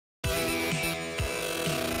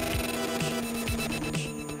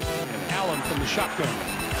the shotgun.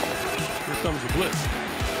 Here comes the blitz.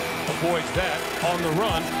 Avoids that. On the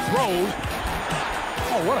run. Throws.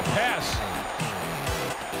 Oh, what a pass.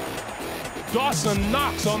 Dawson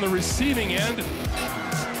Knox on the receiving end.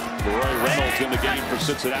 Roy Reynolds in the game for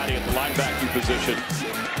Cincinnati at the linebacking position.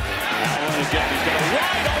 Allen again. He's got a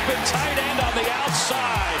wide open tight end on the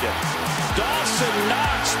outside. Dawson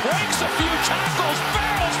Knox breaks a few tackles,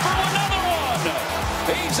 barrels for another one.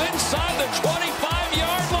 He's inside the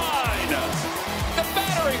 25-yard line. The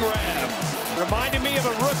battering ram. Reminded me of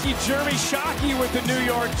a rookie Jeremy Shockey with the New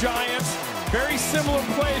York Giants. Very similar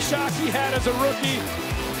play Shockey had as a rookie.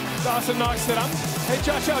 Dawson Knox said, hey,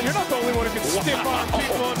 Josh Allen, you're not the only one who can stiff on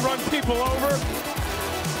people and run people over.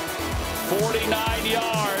 49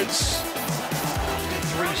 yards.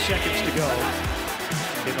 3 seconds to go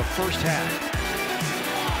in the first half.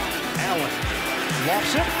 Allen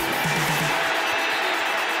lofts it.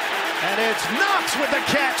 And it's Knox with the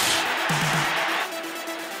catch.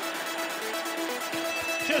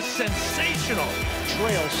 Just sensational.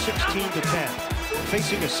 Trail 16-10.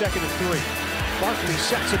 Facing a 2nd and 3. Barkley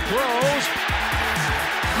sets and throws.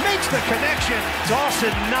 Makes the connection. Dawson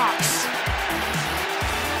Knox.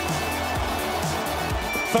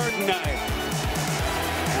 3rd and 9.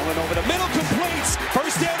 Allen over the middle, completes.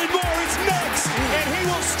 First down and more. It's Knox, and he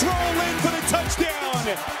will stroll in for the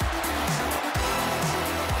touchdown.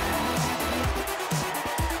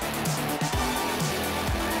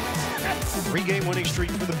 Three-game winning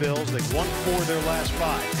streak for the Bills. They've won 4 of their last 5.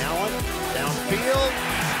 Allen downfield.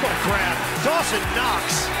 What a grab. Dawson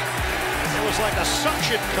Knox. It was like a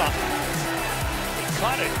suction cup. He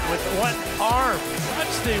caught it with one arm.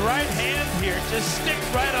 Touch the right hand here, just sticks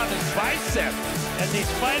right on his bicep as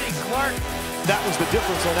he's fighting Clark. That was the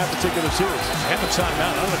difference on that particular series. And the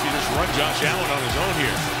timeout. I don't know if you just run Josh Allen on his own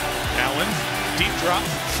here. Allen, deep drop,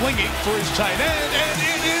 flinging for his tight end, and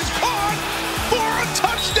it is caught for a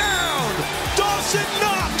touchdown! Dawson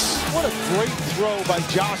Knox! What a great throw by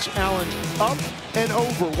Josh Allen, up and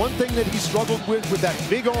over. One thing that he struggled with that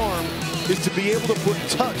big arm is to be able to put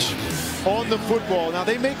touch on the football. Now,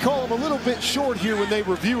 they may call him a little bit short here when they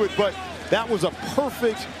review it, but that was a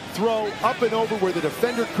perfect throw up and over where the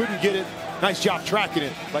defender couldn't get it. Nice job tracking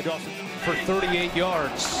it by Dawson. For 38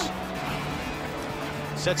 yards.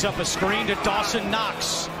 Sets up a screen to Dawson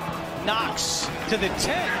Knox. Knox to the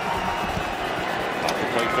 10.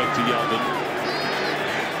 Play fake to Yeldon.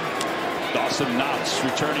 Dawson Knox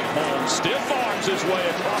returning home. Stiff arms his way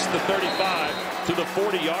across the 35 to the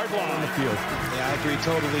 40-yard line. On the field. Yeah, I agree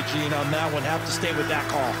totally, Gene, on that one. Have to stay with that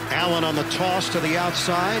call. Allen on the toss to the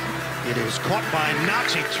outside. It is caught by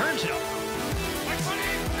Knox. He turns it up.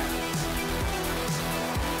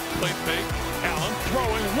 Play fake. Allen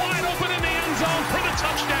throwing wide open in the end zone for the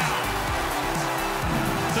touchdown.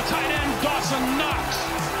 The tight end, Dawson Knox.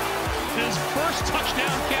 His first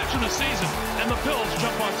touchdown catch in the season, and the Bills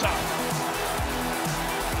jump on top.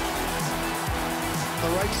 The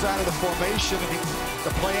right side of the formation, and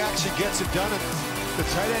the play action gets it done, and the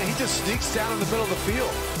tight end, he just sneaks down in the middle of the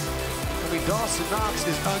field. I mean, Dawson Knox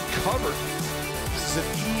is uncovered. This is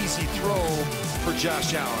an easy throw for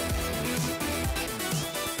Josh Allen.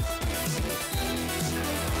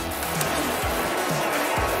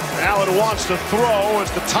 Allen wants to throw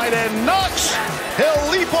as the tight end Knox.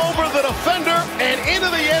 He'll leap over the defender and into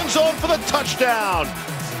the end zone for the touchdown.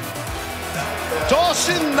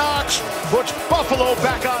 Dawson Knox puts Buffalo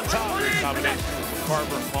back on top. Combination with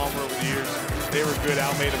Carver and Palmer over the years. They were good.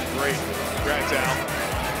 Al made them great. Congrats, Al.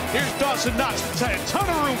 Here's Dawson Knox. A ton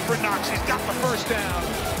of room for Knox. He's got the first down.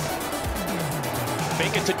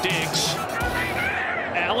 Fake it to Diggs.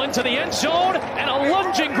 Allen to the end zone, and a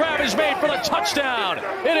lunging grab is made for the touchdown.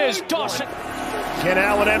 It is Dawson. Can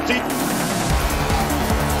Allen empty?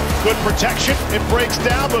 Good protection. It breaks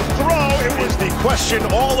down the throw. It was the question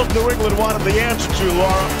all of New England wanted the answer to,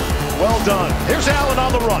 Laura. Well done. Here's Allen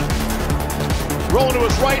on the run. Rolling to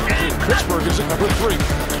his right. Pittsburgh is at number 3.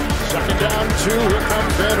 Second down, 2. Here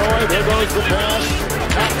comes Van Noy. There goes the pass.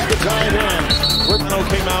 Taps the tight end. Whitlow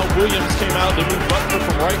came out. Williams came out. They moved Butler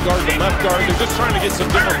from right guard to left guard. They're just trying to get some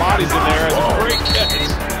different bodies in there. It's a great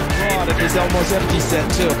catch. Broad at his almost empty set,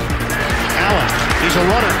 too. Allen, he's a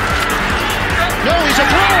runner. No, he's a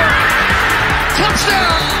thrower.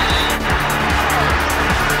 Touchdown!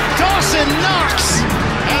 Dawson Knox,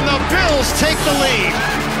 and the Bills take the lead.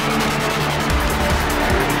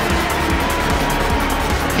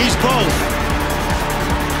 He's both.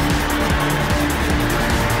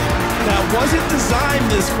 That wasn't designed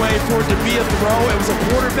this way for it to be a throw. It was a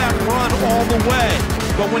quarterback run all the way.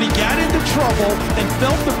 But when he got into trouble and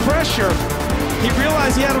felt the pressure, He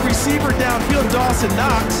realized he had a receiver downfield, Dawson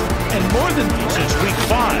Knox, and more than since week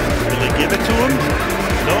 5. Did they give it to him?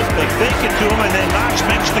 Nope, they fake it to him, and then Knox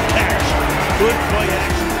makes the catch. Good play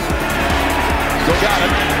action. Still got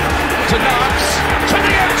it. To Knox. To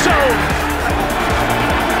the end zone.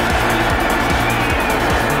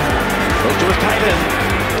 Goes to his tight end.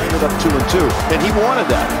 Ended up 2-2. And he wanted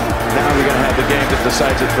that. Now we're going to have the game that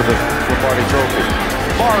decides it for the Lombardi Trophy.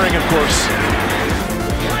 Barring, of course.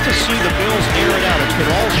 To see the Bills air it out. It's been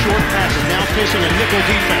all short passes. Now facing a nickel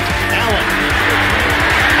defense. Allen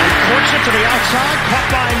uncorks it to the outside. Caught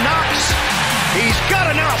by Knox. He's got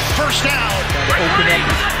enough. First down. open up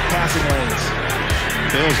passing lanes.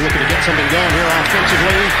 Bills looking to get something going here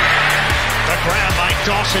offensively. The grab by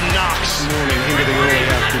Dawson Knox. Morning into the early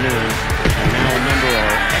afternoon. And now a number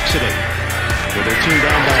are exiting with their team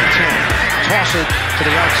down by 10. Toss it to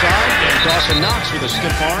the outside. And Dawson Knox with a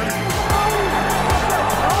stiff arm.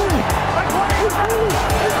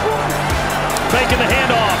 Faking the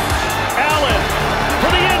handoff. Allen for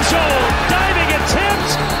the end zone. Diving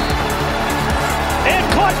attempt. And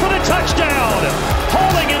caught for the touchdown.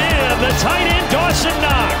 Holding it in, the tight end, Dawson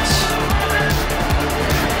Knox.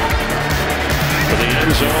 For the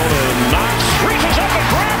end zone, and Knox reaches up and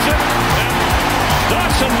grabs it. And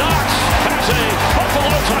Dawson Knox has a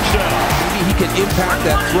Buffalo touchdown. Maybe he can impact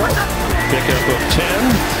that throw. Pickup of 10.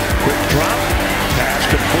 Quick drop. Pass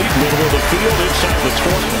complete, middle of the field, inside the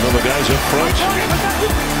 20. Another guy's up front.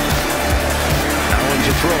 Allen's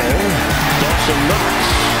a throw. Dawson Knox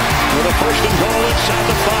with a first and goal inside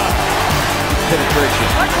the 5. Penetration.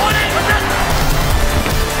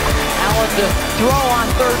 Allen to throw on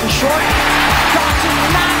 3rd and short. Dawson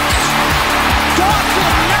Knox. Dawson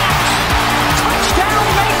Knox. Touchdown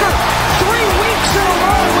maker. 3 weeks in a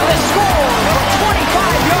row with a score from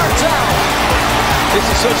 25 yards out. This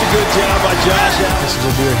is such a good job by Josh Allen. This is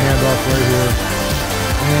going to be a handoff right here.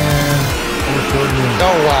 And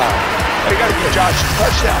Oh, wow. You got to give Josh a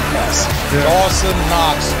touchdown pass. yeah. Dawson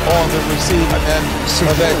Knox on the receiving end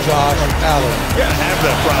of that Josh Allen. You gotta have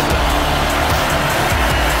that problem.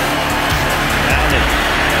 Allen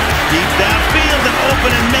deep downfield and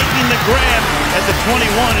open and making the grab at the 21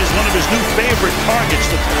 is one of his new favorite targets.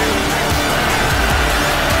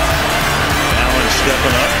 Allen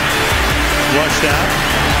stepping up, flushed out,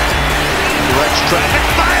 directs traffic,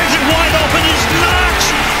 fires it wide open. Is Knox,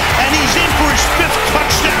 and he's in for his 5th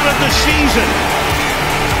touchdown of the season.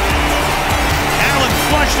 Allen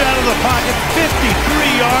flushed out of the pocket,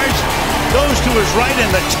 53 yards, goes to his right,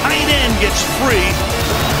 and the tight end gets free.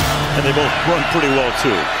 And they both run pretty well,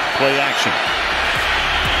 too. Play action.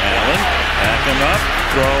 Allen backing up,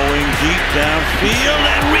 throwing deep downfield,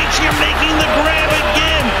 and reaching and making the grab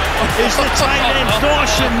again is the tight end,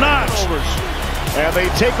 Dawson Knox. And they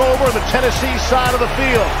take over the Tennessee side of the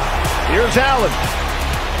field. Here's Allen.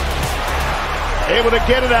 Able to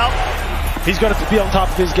get it out. He's going to be on top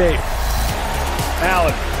of his game.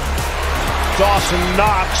 Allen. Dawson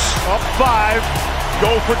Knox up 5.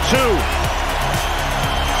 Go for 2.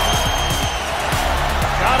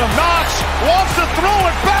 Got him. Knox wants to throw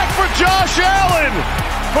it back for Josh Allen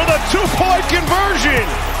for the 2-point conversion.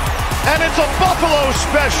 And it's a Buffalo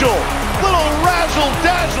special. Little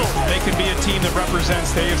razzle-dazzle. They can be a team that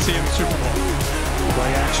represents the AFC in the Super Bowl.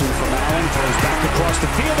 Play action from Allen, throws back across the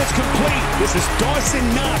field. It's complete. This is Dawson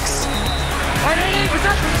Knox.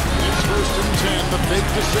 It's 1st and 10, the fake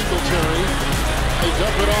to Singletary. They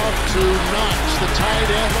dump it off to Knox, the tight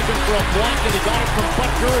end, looking for a block, and he got it from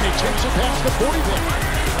Butker, and he takes it past the 40-play.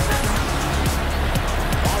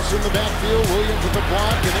 Toss in the backfield, Williams with the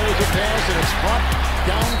block, and there was a pass, and it's caught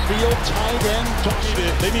downfield, tight end.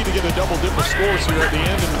 They need to get a double dip of scores here at the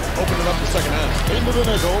end and open it up the second half. Into the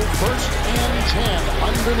nickel, 1st and 10.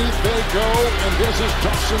 Underneath they go, and this is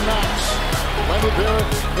Dawson Knox. Landed there,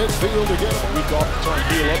 midfield to get it. Week off to try and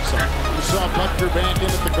heal up some. You saw Butker back in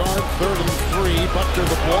at the guard, 3rd and 3. Butker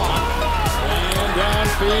the block. And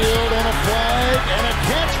downfield, and a flag, and a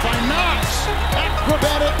catch by Knox.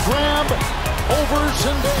 Acrobatic grab over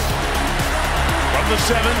Sunday. From the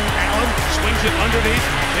 7, Allen swings it underneath,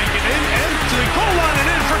 take it in, and to the goal line and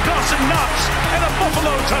in for Dawson Knox, and a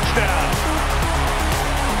Buffalo touchdown.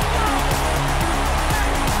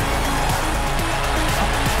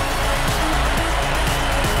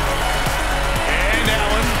 And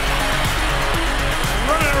Allen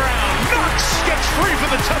running around. Knox gets free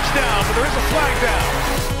for the touchdown, but there is a flag down.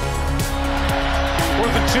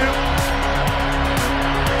 4th and 2.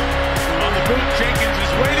 Jenkins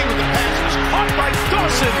is waiting with the pass. Is caught by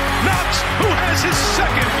Dawson Knox, who has his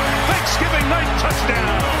 2nd Thanksgiving night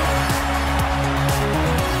touchdown.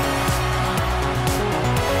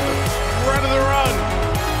 Right of the run.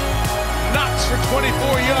 Knox for 24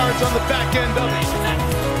 yards on the back end of it.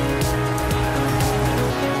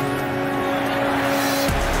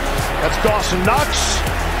 That's Dawson Knox.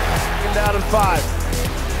 Down in 5.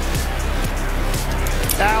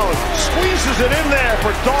 Allen squeezes it in there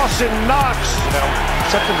for Dawson Knox.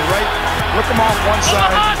 Something to right. Look him off one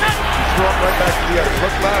side. Throw it right back to the other.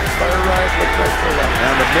 Look left, fire right, look right, go left.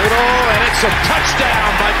 Down the middle, and it's a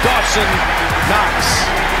touchdown by Dawson Knox.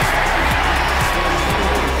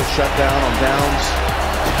 Shut down on downs.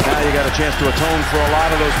 Now you got a chance to atone for a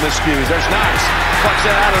lot of those miscues. There's Knox. Plucks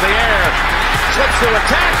it out of the air. Slips through a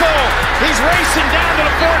tackle. He's racing down to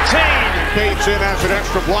the 14. Bates in as an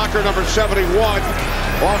extra blocker, number 71.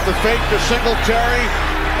 Off the fake to Singletary.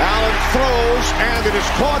 Allen throws, and it is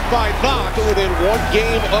caught by Knox within 1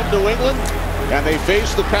 game of New England. And they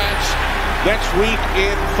face the Pats next week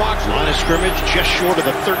in Foxborough. Line of scrimmage just short of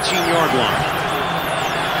the 13-yard line.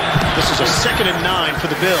 This is a 2nd and 9 for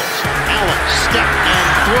the Bills. Allen, step and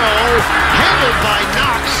throw. Handled by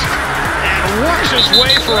Knox. And works his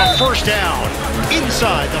way for a first down.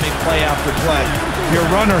 Inside. I mean, play after play. If you're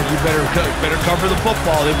a runner, you better cover the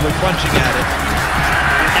football. They've been punching at it.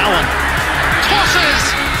 Allen tosses.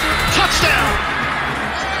 Touchdown.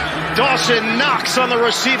 Dawson Knox on the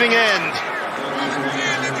receiving end.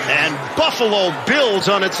 And Buffalo builds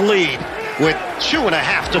on its lead with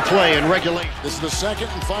 2.5 to play in regulation. This is the second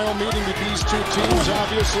and final meeting of these two teams,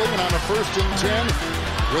 obviously, and on a 1st and 10,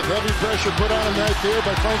 with heavy pressure put on him right there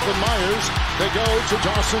by Franklin Myers, they go to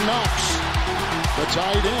Dawson Knox. The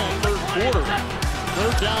tight end, 3rd quarter.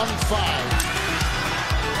 3rd down 5.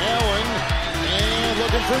 Allen, and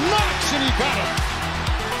looking for Knox, and he got him.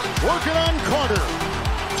 Working on Carter.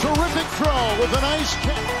 Terrific throw with a nice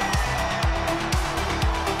catch.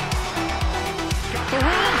 Got the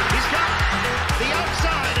room. He's got the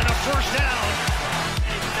outside and a first down.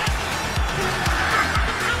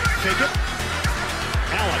 Take it.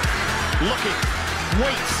 Allen looking,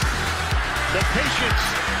 waits, the patience.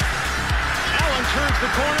 Allen turns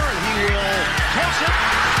the corner and he will toss it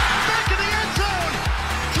back to the end zone.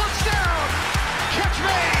 Touchdown. Catch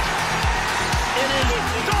made. It is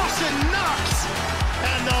Dawson Knox.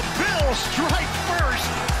 And the Bills strike first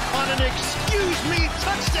on an excuse me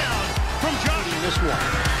touchdown from Josh. This one.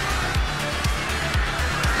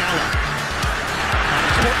 Allen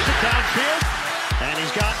flips it downfield, and he's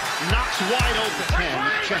got Knox wide open. 10,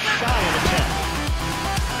 just shy of the 10.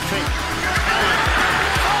 Fake. Allen.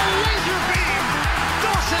 Oh, laser beam.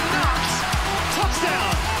 Dawson Knox.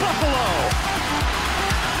 Touchdown, Buffalo.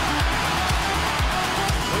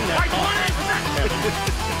 Bring that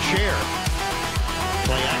chair.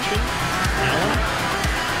 Play action. Allen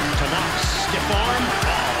to Knox. Stiff arm.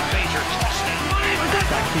 Oh, major touchdown.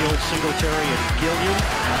 Backfield, Singletary and Gilliam.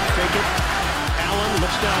 Fake it. Allen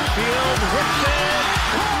looks downfield. Rips it.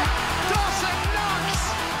 Dawson Knox.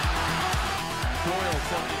 Doyle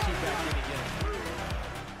 72 back in again.